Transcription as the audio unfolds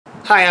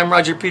Hi, I'm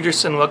Roger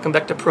Peterson. Welcome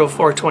back to Pro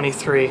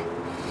 423.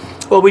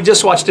 Well, we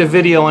just watched a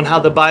video on how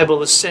the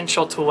Bible is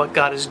essential to what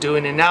God is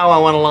doing, and now I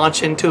want to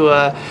launch into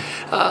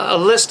a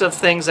list of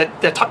things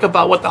that talk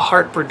about what the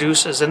heart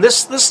produces. And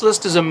this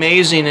list is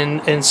amazing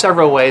in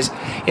several ways,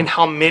 in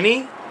how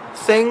many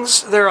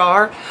things there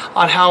are,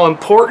 on how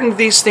important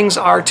these things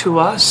are to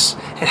us,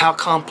 and how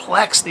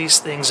complex these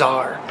things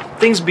are.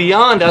 Things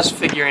beyond us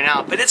figuring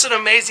out. But it's an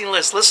amazing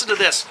list. Listen to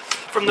this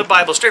from the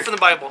Bible, straight from the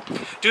Bible.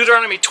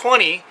 Deuteronomy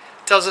 20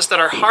 tells us that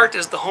our heart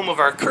is the home of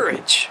our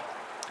courage.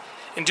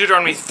 In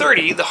Deuteronomy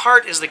 30, the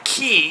heart is the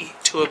key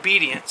to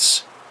obedience.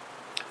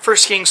 1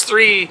 Kings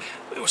 3,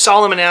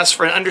 Solomon asks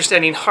for an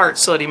understanding heart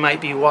so that he might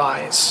be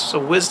wise. So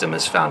wisdom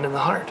is found in the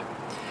heart.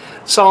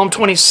 Psalm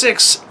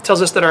 26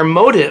 tells us that our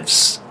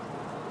motives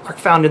are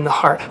found in the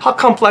heart. How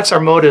complex are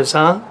motives,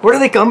 huh? Where do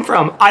they come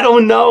from? I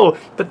don't know,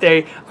 but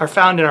they are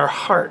found in our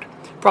heart.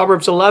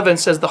 Proverbs 11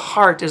 says the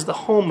heart is the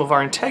home of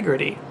our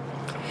integrity.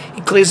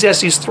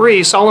 Ecclesiastes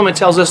 3, Solomon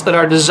tells us that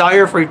our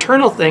desire for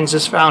eternal things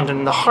is found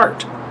in the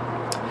heart.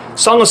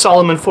 Song of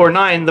Solomon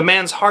 4:9, the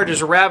man's heart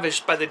is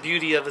ravished by the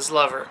beauty of his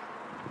lover.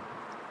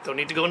 Don't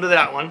need to go into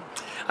that one.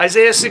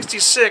 Isaiah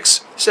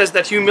 66 says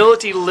that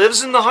humility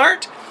lives in the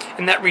heart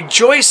and that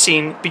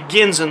rejoicing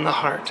begins in the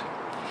heart.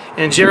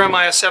 In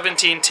Jeremiah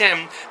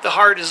 17:10, the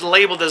heart is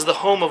labeled as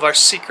the home of our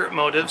secret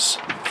motives.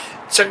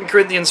 2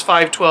 Corinthians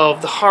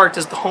 5:12, the heart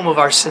is the home of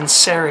our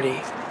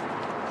sincerity.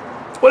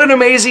 What an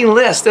amazing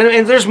list.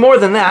 And there's more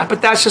than that,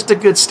 but that's just a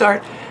good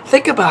start.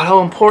 Think about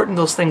how important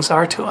those things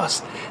are to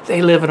us.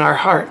 They live in our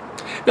heart.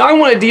 Now I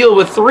want to deal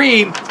with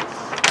three,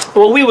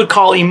 what we would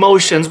call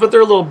emotions, but they're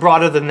a little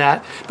broader than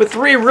that. But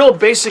three real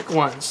basic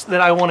ones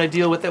that I want to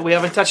deal with that we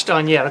haven't touched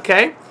on yet,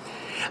 okay?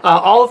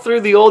 All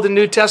through the Old and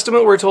New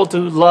Testament, we're told to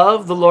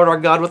love the Lord our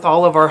God with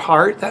all of our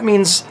heart. That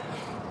means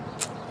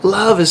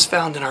love is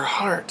found in our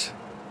heart.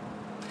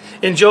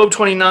 In Job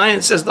 29,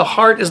 it says the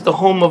heart is the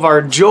home of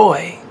our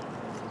joy.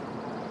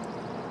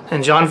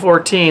 In John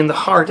 14, the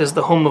heart is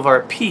the home of our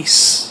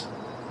peace.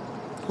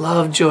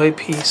 Love, joy,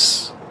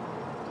 peace.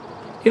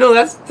 You know,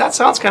 that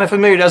sounds kind of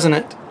familiar, doesn't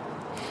it?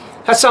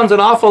 That sounds a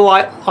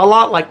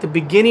lot like the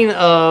beginning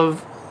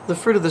of the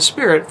fruit of the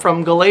Spirit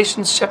from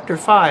Galatians chapter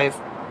 5.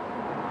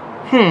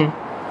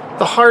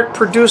 The heart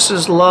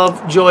produces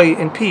love, joy,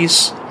 and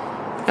peace.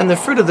 And the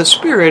fruit of the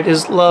Spirit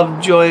is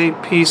love, joy,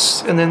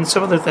 peace, and then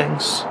some other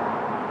things.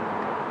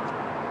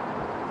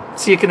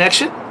 See a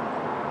connection?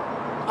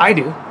 I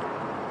do.